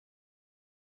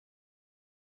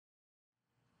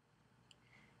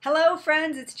Hello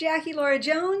friends, it's Lora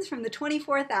Jones from the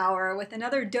 24th Hour with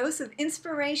another dose of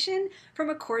inspiration from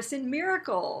A Course in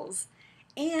Miracles.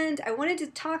 And I wanted to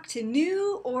talk to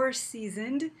new or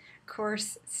seasoned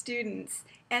course students.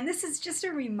 And this is just a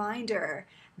reminder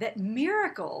that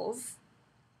miracles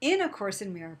in A Course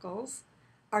in Miracles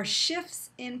are shifts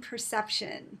in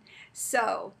perception.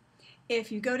 So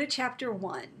if you go to chapter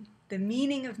 1, the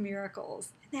meaning of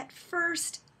miracles, that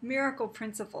first miracle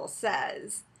principle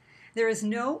says, there is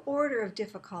no order of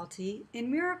difficulty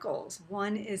in miracles.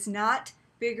 One is not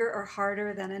bigger or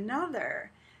harder than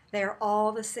another. They are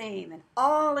all the same, and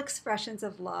all expressions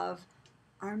of love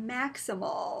are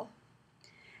maximal.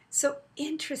 So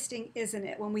interesting, isn't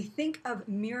it? When we think of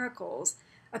miracles,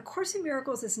 A Course in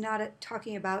Miracles is not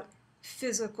talking about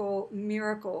physical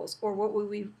miracles or what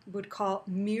we would call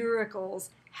miracles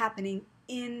happening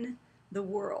in the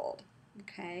world.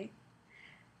 Okay?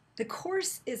 The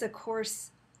Course is a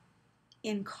course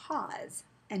in cause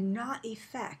and not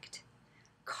effect.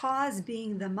 Cause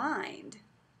being the mind,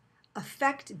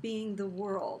 effect being the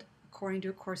world, according to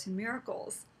A Course in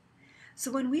Miracles.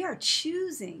 So when we are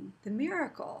choosing the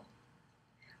miracle,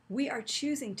 we are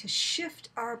choosing to shift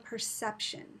our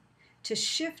perception, to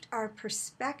shift our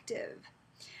perspective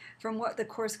from what the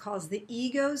Course calls the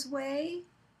ego's way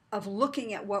of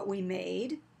looking at what we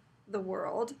made, the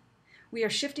world. We are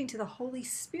shifting to the Holy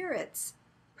Spirit's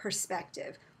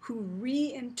perspective, who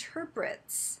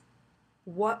reinterprets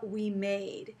what we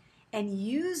made and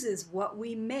uses what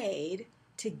we made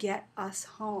to get us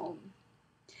home.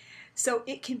 So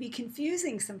it can be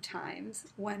confusing sometimes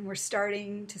when we're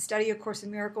starting to study A Course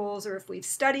in Miracles, or if we've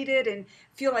studied it and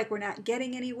feel like we're not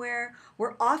getting anywhere.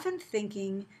 We're often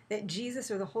thinking that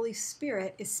Jesus or the Holy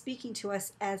Spirit is speaking to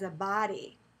us as a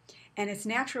body. And it's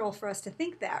natural for us to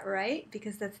think that, right?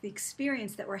 Because that's the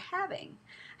experience that we're having.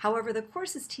 However, the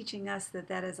Course is teaching us that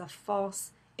that is a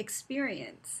false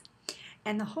experience.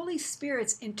 And the Holy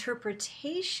Spirit's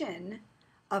interpretation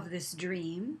of this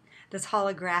dream, this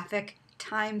holographic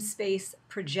time-space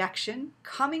projection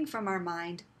coming from our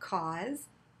mind cause,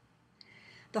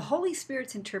 the Holy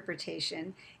Spirit's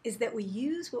interpretation is that we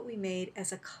use what we made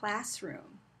as a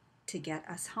classroom to get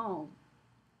us home.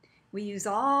 We use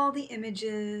all the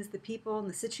images, the people, and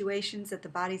the situations that the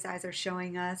body's eyes are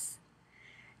showing us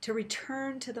to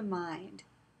return to the mind,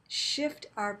 shift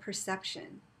our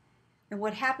perception. And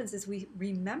what happens is we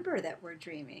remember that we're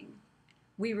dreaming.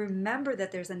 We remember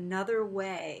that there's another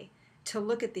way to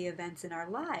look at the events in our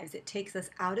lives. It takes us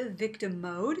out of victim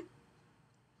mode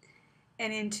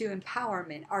and into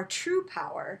empowerment, our true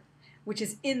power, which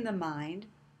is in the mind,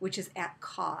 which is at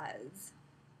cause.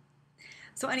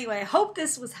 So anyway, I hope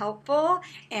this was helpful,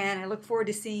 and I look forward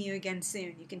to seeing you again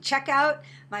soon. You can check out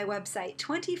my website,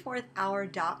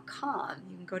 24thhour.com.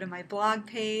 You can go to my blog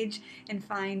page and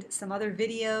find some other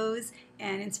videos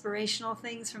and inspirational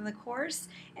things from the Course,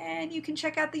 and you can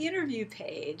check out the interview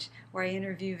page where I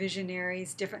interview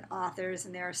visionaries, different authors,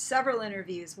 and there are several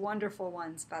interviews, wonderful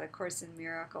ones about A Course in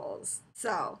Miracles.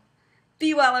 So,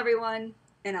 be well, everyone,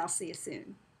 and I'll see you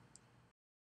soon.